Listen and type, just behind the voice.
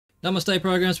Namaste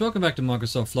programs, welcome back to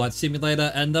Microsoft Flight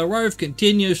Simulator, and the Rove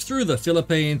continues through the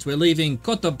Philippines. We're leaving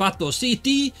Cotabato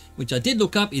City, which I did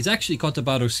look up is actually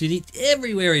Cotabato City.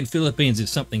 Everywhere in Philippines is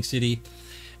something city.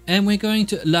 And we're going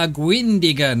to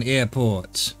Laguindigan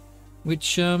Airport,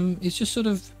 which is just sort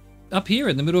of up here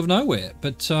in the middle of nowhere,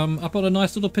 but up on a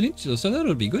nice little peninsula, so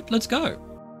that'll be good. Let's go.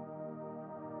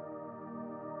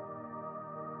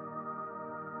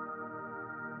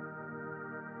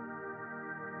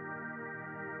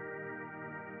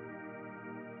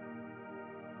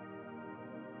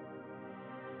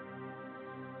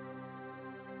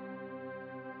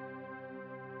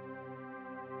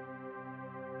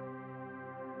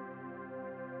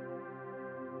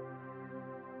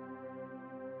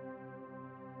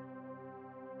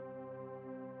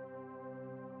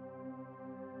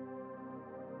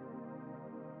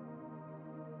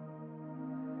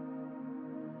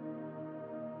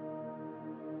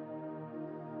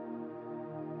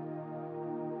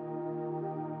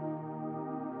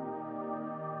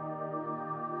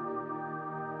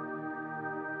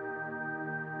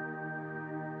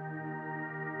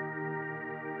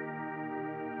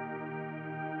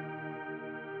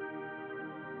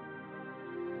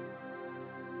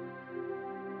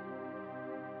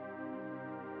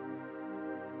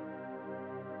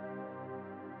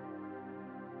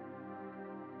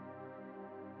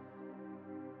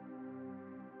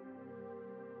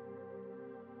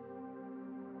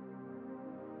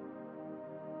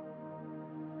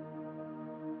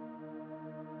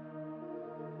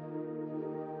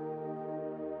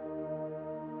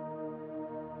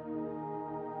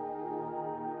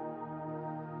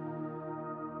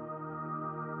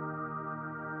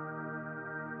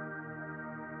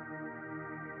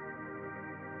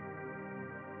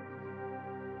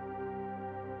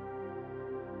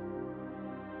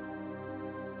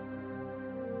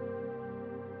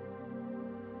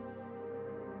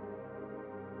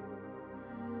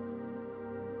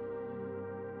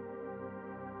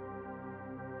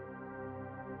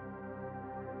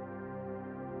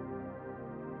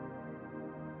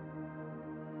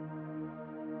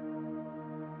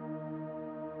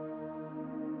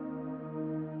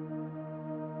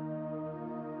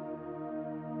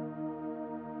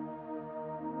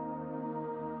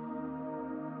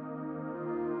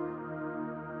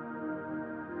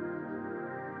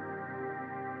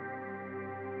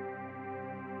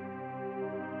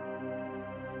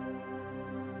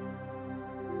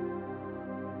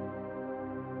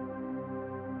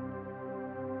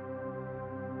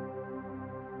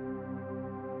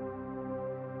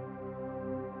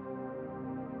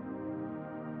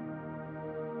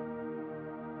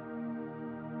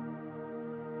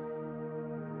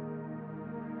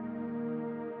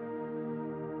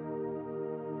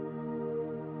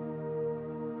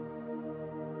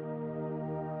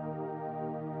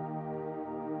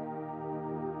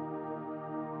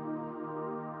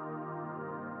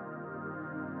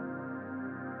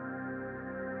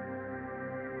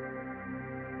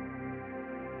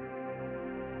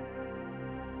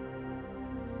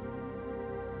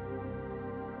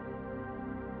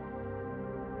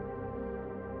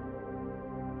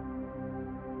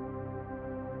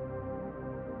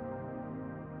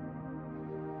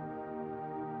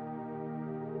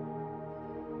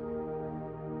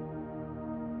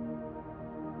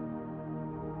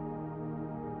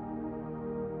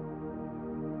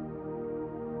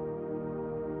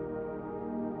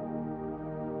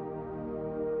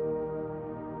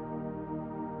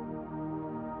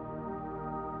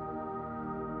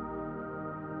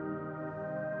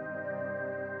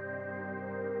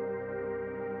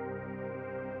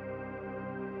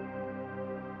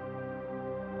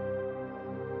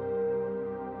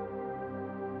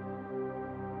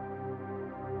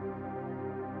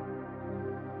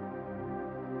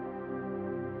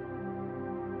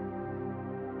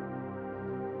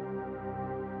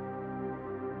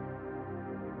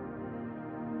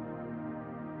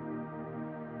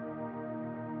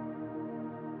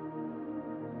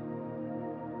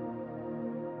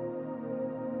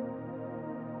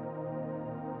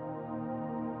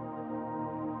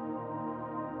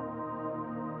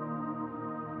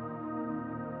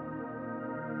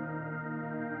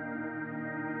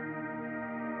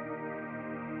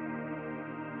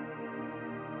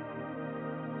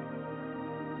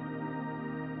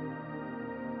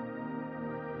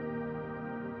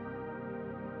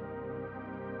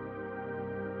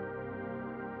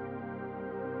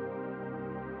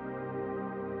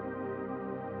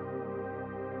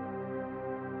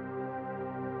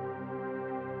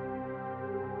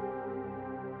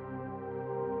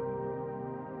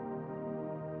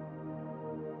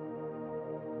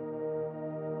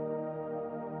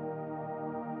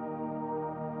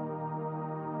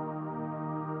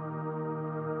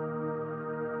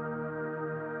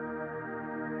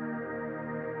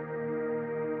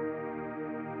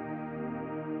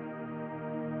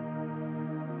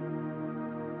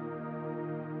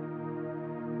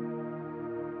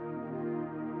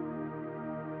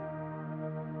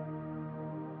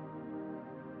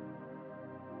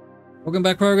 Welcome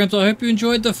back, programs. I hope you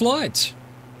enjoyed the flight.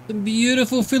 Some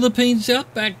beautiful Philippines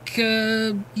outback,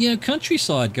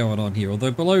 countryside going on here. Although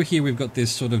below here we've got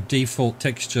this sort of default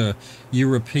texture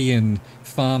European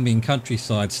farming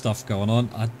countryside stuff going on.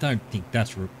 I don't think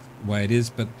that's the way it is,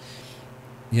 but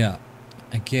yeah.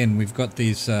 Again, we've got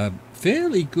these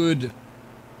fairly good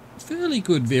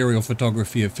aerial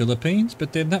photography of Philippines,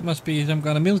 but then that must be some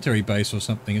kind of military base or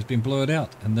something. It's been blurred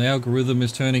out, and the algorithm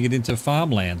is turning it into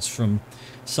farmlands from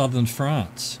southern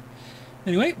France.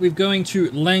 Anyway, we're going to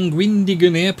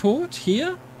Languindigan Airport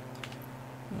here.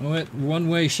 What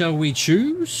runway shall we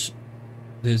choose?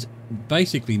 There's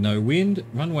basically no wind.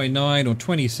 Runway 9 or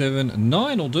 27.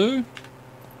 9 will do.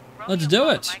 Let's do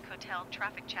it.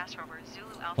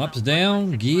 Flaps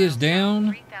down, gears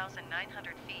down.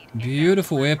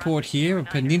 Beautiful airport here, a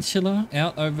peninsula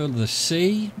out over the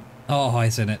sea. Oh,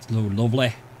 isn't it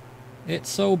lovely? It's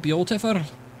so beautiful.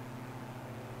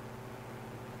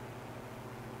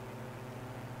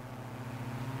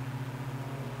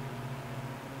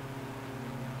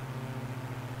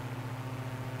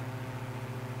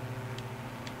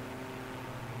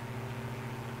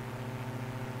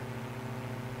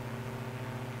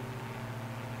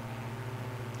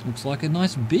 Looks like a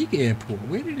nice big airport.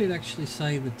 Where did it actually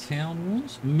say the town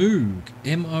was? Moog.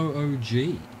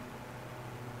 M-O-O-G.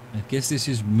 I guess this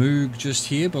is Moog just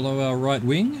here below our right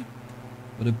wing.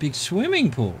 But a big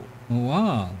swimming pool.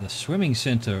 Wow, the swimming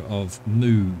centre of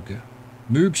Moog.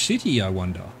 Moog City, I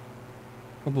wonder.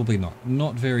 Probably not.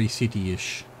 Not very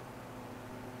city-ish.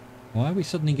 Why are we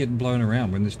suddenly getting blown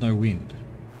around when there's no wind?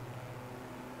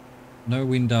 No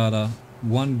wind data.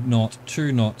 1 knot,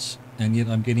 2 knots, and yet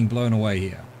I'm getting blown away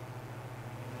here.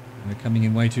 We're coming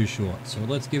in way too short, so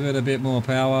let's give it a bit more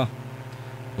power.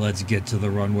 Let's get to the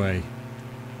runway.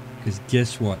 Because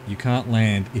guess what? You can't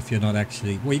land if you're not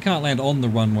actually... Well, you can't land on the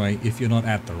runway if you're not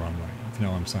at the runway, if you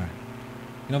know what I'm saying.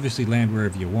 You can obviously land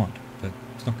wherever you want, but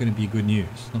it's not going to be good news.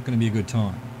 It's not going to be a good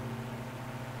time.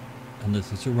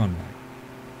 Unless it's a runway.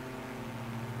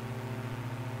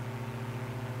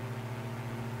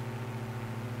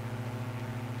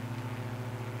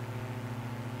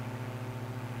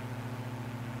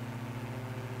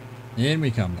 In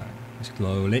we come now.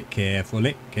 Slowly,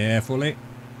 carefully, carefully.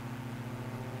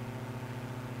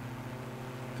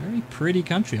 Very pretty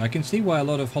country. I can see why a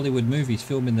lot of Hollywood movies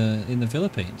film in the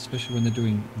Philippines, especially when they're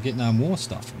doing Vietnam War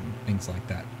stuff and things like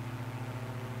that.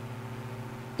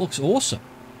 Looks awesome.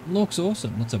 Looks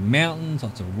awesome. Lots of mountains,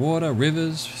 lots of water,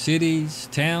 rivers, cities,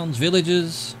 towns,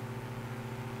 villages.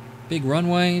 Big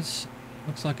runways.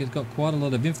 Looks like it's got quite a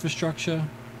lot of infrastructure.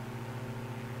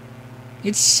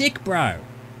 It's sick, bro.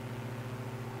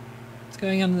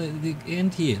 Going on the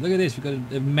end here. Look at this. We've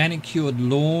got a manicured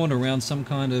lawn around some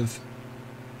kind of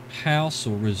house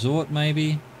or resort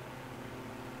maybe.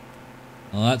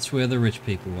 Well, that's where the rich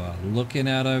people are, looking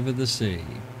out over the sea.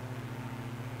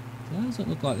 It doesn't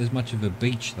look like there's much of a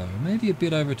beach though. Maybe a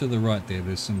bit over to the right there,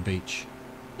 there's some beach.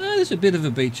 Oh, there's a bit of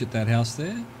a beach at that house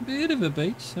there. A bit of a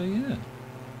beach, so yeah.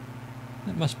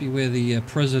 That must be where the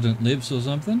president lives or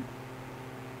something.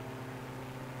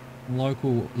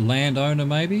 Local landowner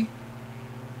maybe.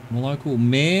 Local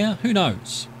mayor? Who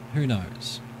knows? Who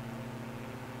knows?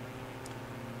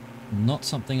 Not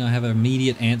something I have an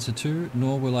immediate answer to,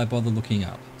 nor will I bother looking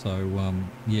up. So,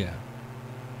 yeah.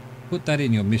 Put that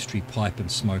in your mystery pipe and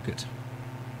smoke it. Here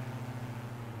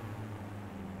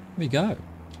we go.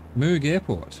 Moog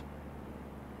Airport.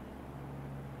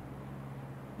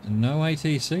 And no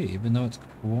ATC, even though it's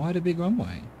quite a big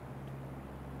runway.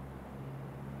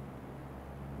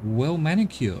 Well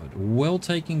manicured, well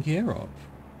taken care of.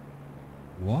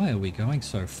 Why are we going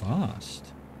so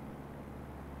fast?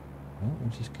 Well,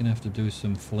 we're just going to have to do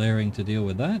some flaring to deal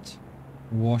with that.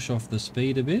 Wash off the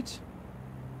speed a bit.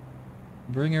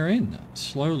 Bring her in,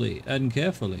 slowly and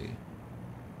carefully.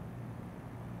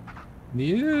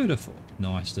 Beautiful.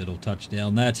 Nice little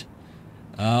touchdown that.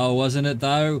 Oh, wasn't it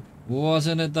though?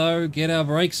 Wasn't it though? Get our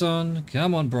brakes on.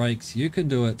 Come on, brakes. You can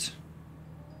do it.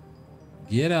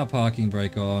 Get our parking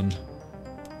brake on.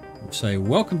 Say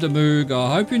welcome to Moog.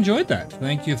 I hope you enjoyed that.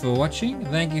 Thank you for watching.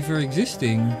 Thank you for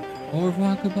existing. Au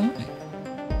revoir, goodbye.